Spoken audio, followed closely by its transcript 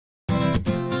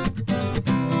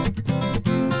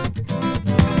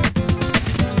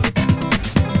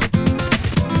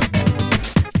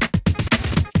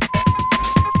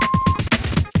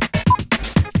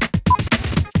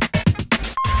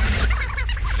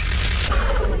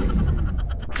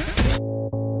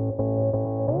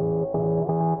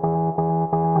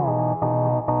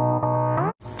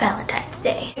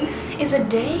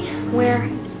day where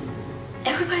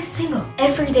everybody's single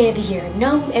every day of the year.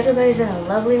 No, everybody's in a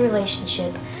lovely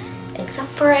relationship, except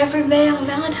for every day on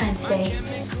Valentine's Day.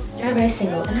 Everybody's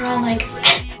single, and they're all like,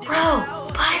 bro,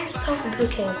 buy yourself a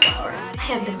bouquet of flowers. I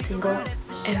have been single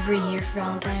every year for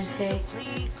Valentine's Day,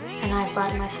 and I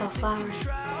bought myself flowers.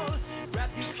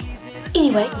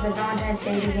 Anyway, the Valentine's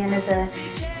Day began as a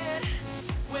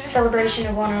celebration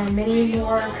of one of our many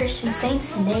more Christian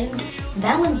saints named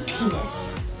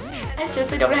Valentines. I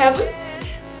seriously don't have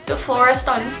the florist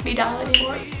on speed dial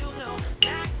anymore,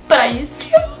 but I used to.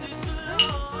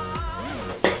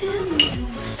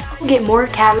 People get more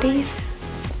cavities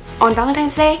on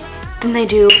Valentine's Day than they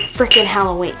do freaking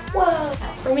Halloween. Whoa!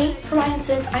 For me, for my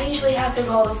instance, I usually have to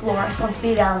call the florist on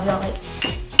speed dial and go like,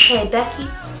 hey Becky,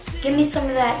 give me some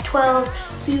of that 12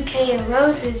 bouquet of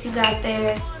roses you got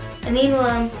there, and email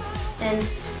them and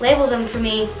label them for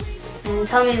me and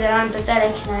tell me that I'm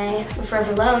pathetic and I am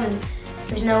forever alone and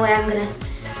there's no way I'm gonna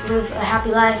live a happy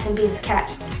life and be with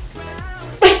cats.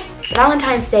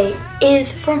 Valentine's Day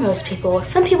is for most people.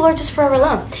 Some people are just forever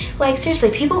alone. Like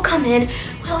seriously, people come in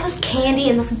with all this candy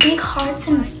and those big hearts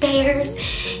and bears,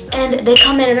 and they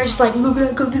come in and they're just like, look,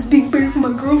 I got this big bear for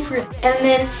my girlfriend. And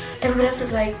then everybody else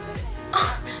is like,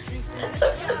 oh, that's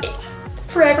so sweet.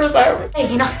 Forever alone. Hey,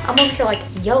 you know, I'm over here like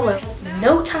YOLO,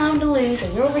 no time to lose,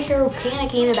 and you're over here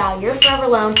panicking about you're forever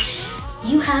alone.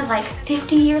 You have like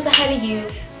 50 years ahead of you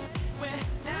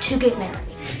to get married.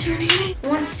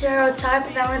 One stereotype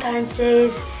of Valentine's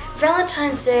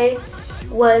Day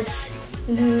was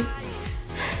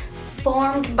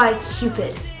formed by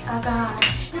Cupid. Oh God.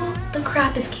 What the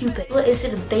crap is Cupid? What, is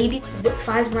it a baby that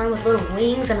flies around with little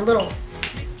wings and a little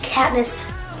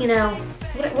Katniss, you know,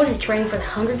 what is he training for, the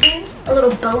Hunger Games? A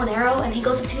little bow and arrow, and he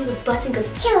goes up to people's butts and goes,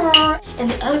 Kyar! And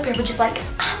the other pair were just like,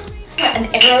 what, an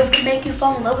arrow is gonna make you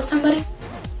fall in love with somebody?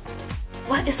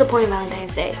 What is the point of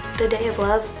Valentine's Day? The day of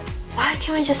love? Why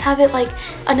can't we just have it like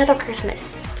another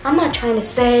Christmas? I'm not trying to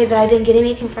say that I didn't get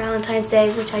anything for Valentine's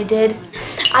Day, which I did.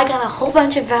 I got a whole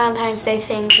bunch of Valentine's Day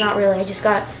things. Not really, I just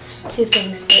got 2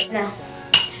 things. But no,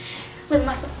 living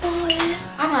like the boys.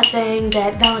 I'm not saying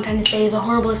that Valentine's Day is the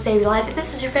horriblest day of your life. If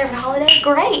this is your favorite holiday,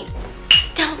 great.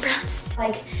 Don't just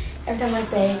like every time I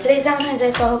say today's Valentine's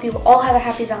Day, so I hope you all have a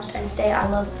happy Valentine's Day. I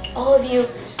love all of you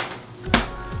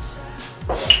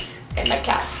and my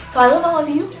cats. So I love all of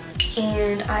you,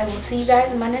 and I will see you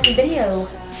guys in my next video.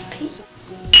 Peace.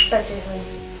 But seriously,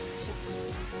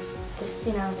 just,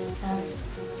 you know,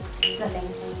 it's nothing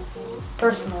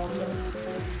personal.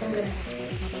 I'm gonna,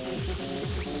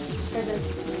 there's a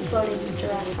floating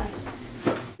giraffe.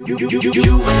 You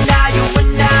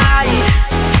and I.